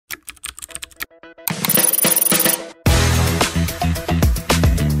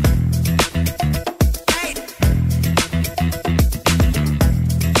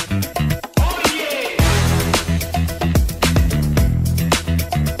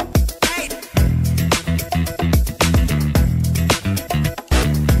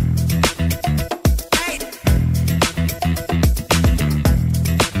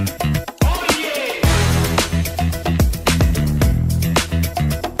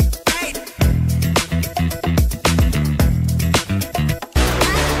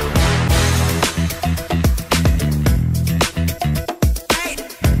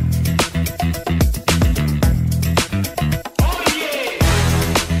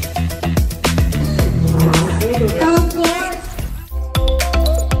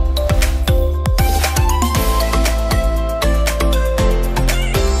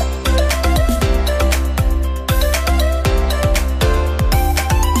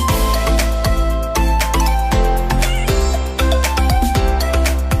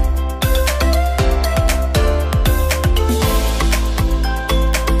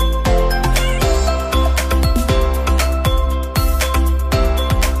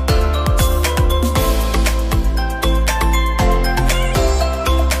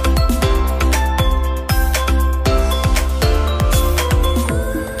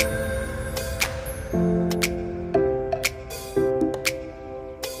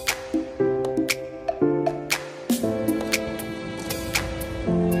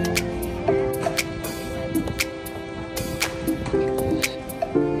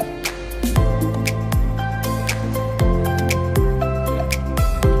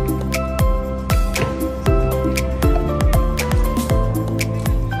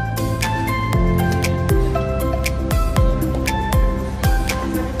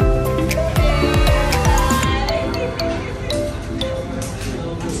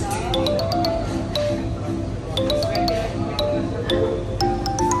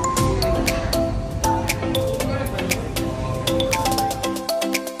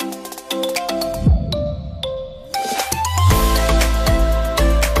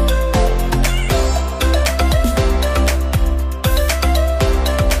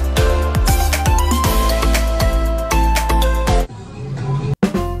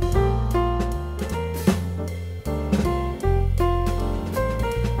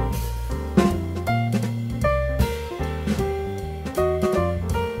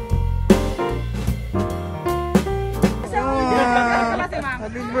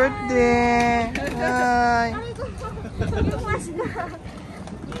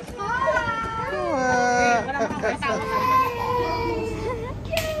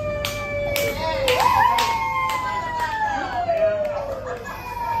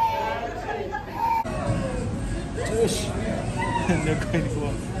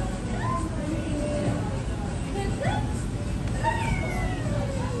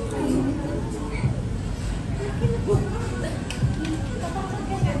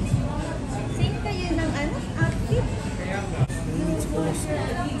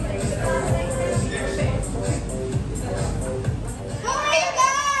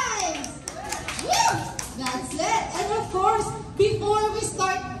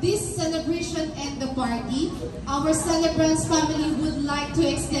Our celebrants family would like to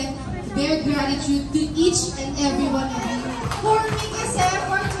extend their gratitude to each and every one of you for making us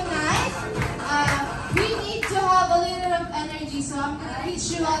effort tonight. We need to have a little of energy, so I'm going to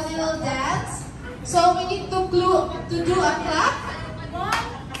teach you a little dance. So we need to do a clap. 1,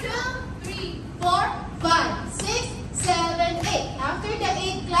 2, 3, 4, 5, 6, 7, 8. After the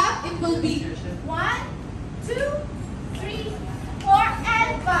 8 clap, it will be 1, 2, 3, 4,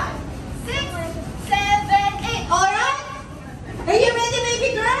 and 5, 6, 7, 8. All right? Are you ready,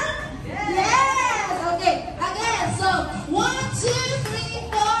 baby girl? Yes. Okay. Again. So 1, 2,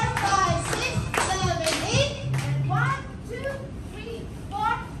 3, 4, 5, 6, 7, 8. And 1, 2, 3, 4,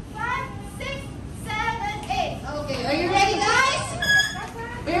 5, 6, 7, 8. Okay. Are you ready, guys?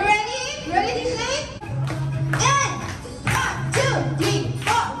 Are you ready? Ready to sing? And 1, 2, 3,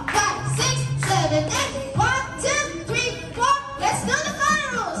 4, 5, 6, 7, 8. 1, 2, 3, 4. Let's do the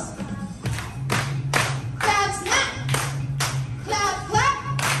chorus. Clap, snap. Clap, clap.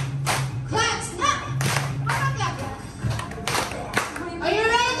 Clap, snap. Clap, clap. Are you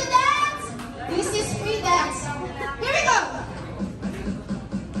ready to dance? This is free dance. Here we go.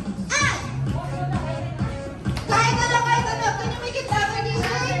 And kahit ano. Can you make it louder, DJ?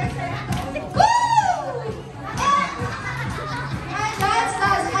 Woo! And dance.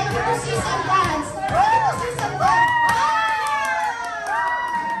 I need to see some dance. Clap again.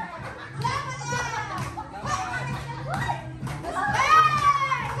 Hey!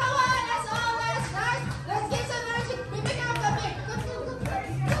 Come on, that's all. That's nice. Let's get some energy. Baby girl, come here. Come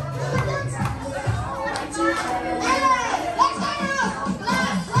dance. Hey! Let's go now.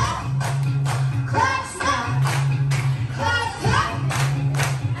 Clap, clap. Clap, snap. Clap, clap.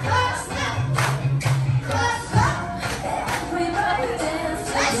 Clap, snap. Clap, clap.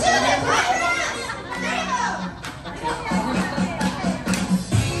 Let's do the clap dance. There you go.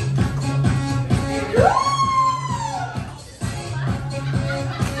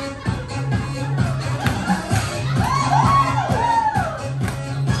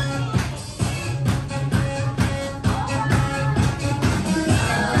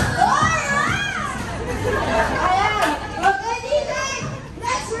 Ayan. Okay, DJ.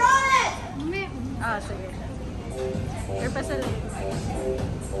 Let's roll it. Ah, sige. Pero pa sa loob.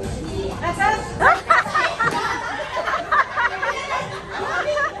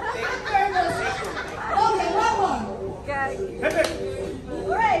 Okay, one more. Kaya,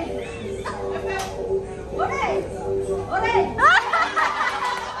 Hooray! Hooray! Hooray!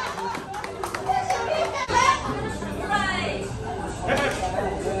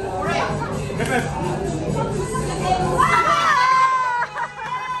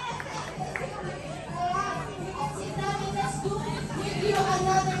 Let's do with you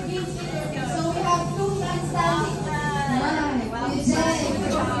another game interview. So we have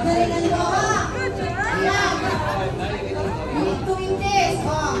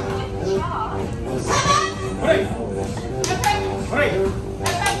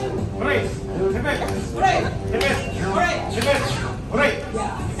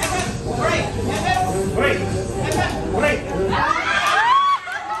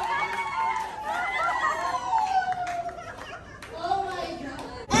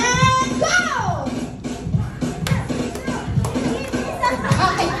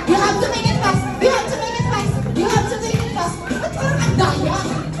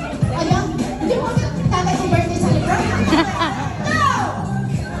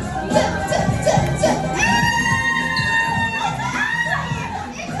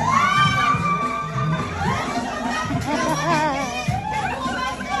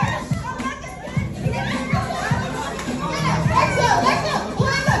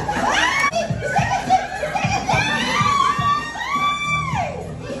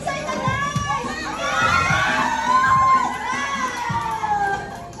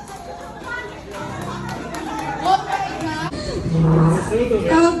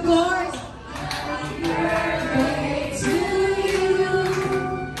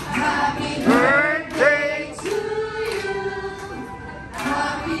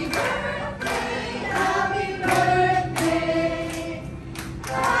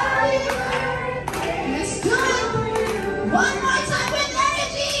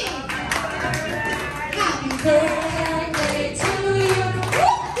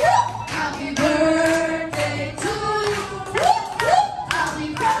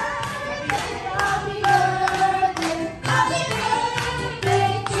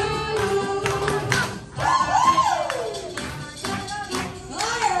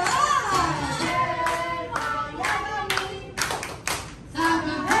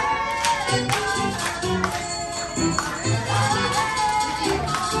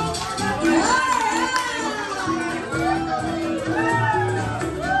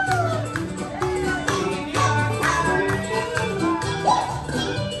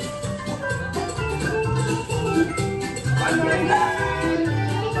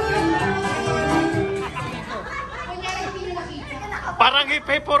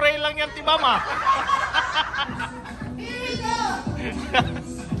Pore-pore lang yan, ti Mama. Here we go!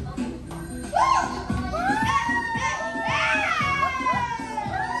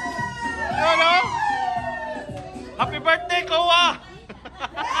 Yun, no? Happy birthday, KOA!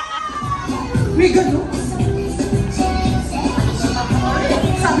 Regalo?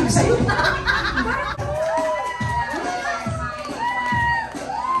 Sabi ko sa'yo.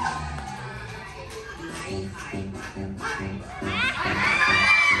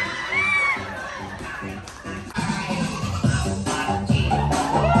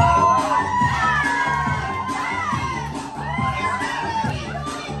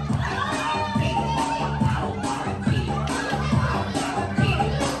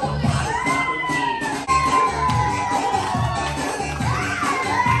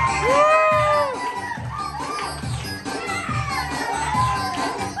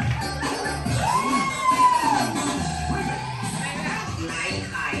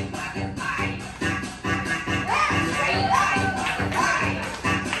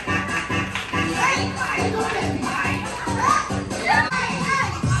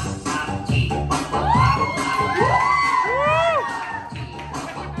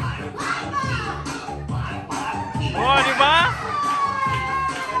 Oh, di ba?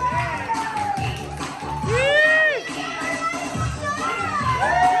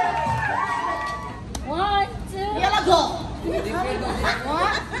 One, two. Yala, go!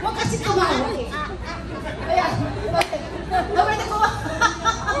 Huwag kasi tumawa eh. Ayan. Gawin na kuha.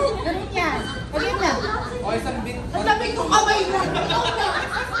 Ganun yan. Again na. Ang lamig kong kamay na. Ikaw na.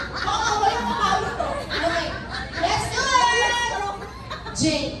 Makakaway ang makalo to. Okay. Let's do it!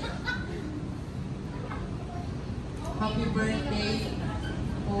 Jake. Happy birthday.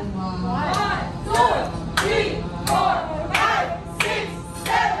 Oh, wow. 1, 2, 3, 4, 5, 6,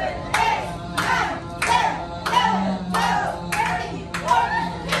 7, 8, 9, 10, 11, 12, 13,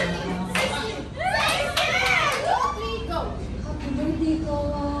 14, 15, 16, 16! 2, 3, go! Happy birthday,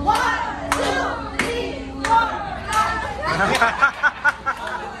 KOA! 1, 2, 3, 4, 5,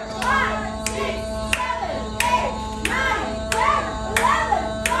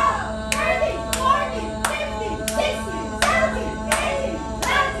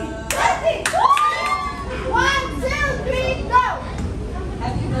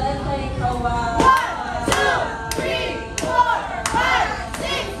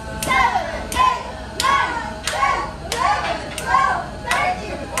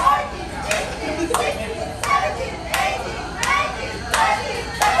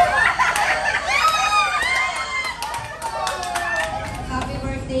 Happy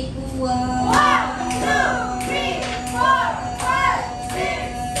birthday, KOA. 1, 2, 3, 4, 5,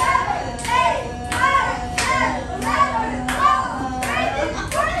 6, 7, 8, 9, 10, 11, 12, 13,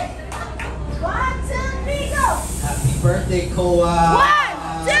 14. 1, 2, 3, go! Happy birthday, KOA!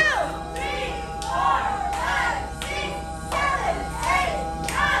 1, 2, 3, 4, 5, 6, 7, 8,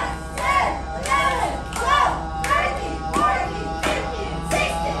 9, 10, 11, 12, 13, 14, 15,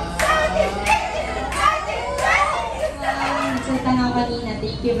 16, 17, 18, 19, 20. Sa tanong kanina,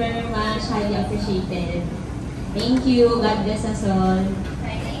 thank you very much. Highly appreciated. Thank you. God bless us all.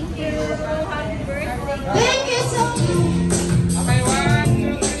 Thank you. Happy birthday. Thank you so much.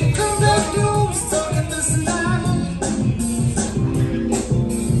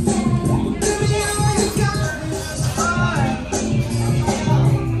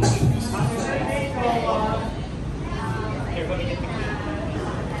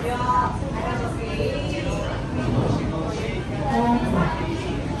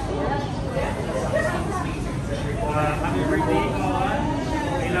 Happy birthday, KOA.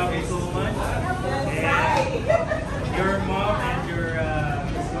 I love you so much. And your mom and your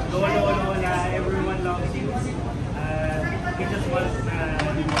lola, everyone loves you. We just want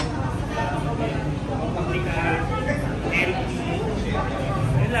public healthy.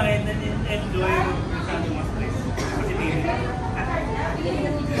 Yun lang, and then enjoy masyado mas stress. Positive.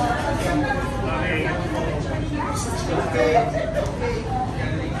 Okay.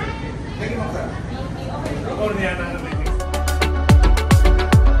 Or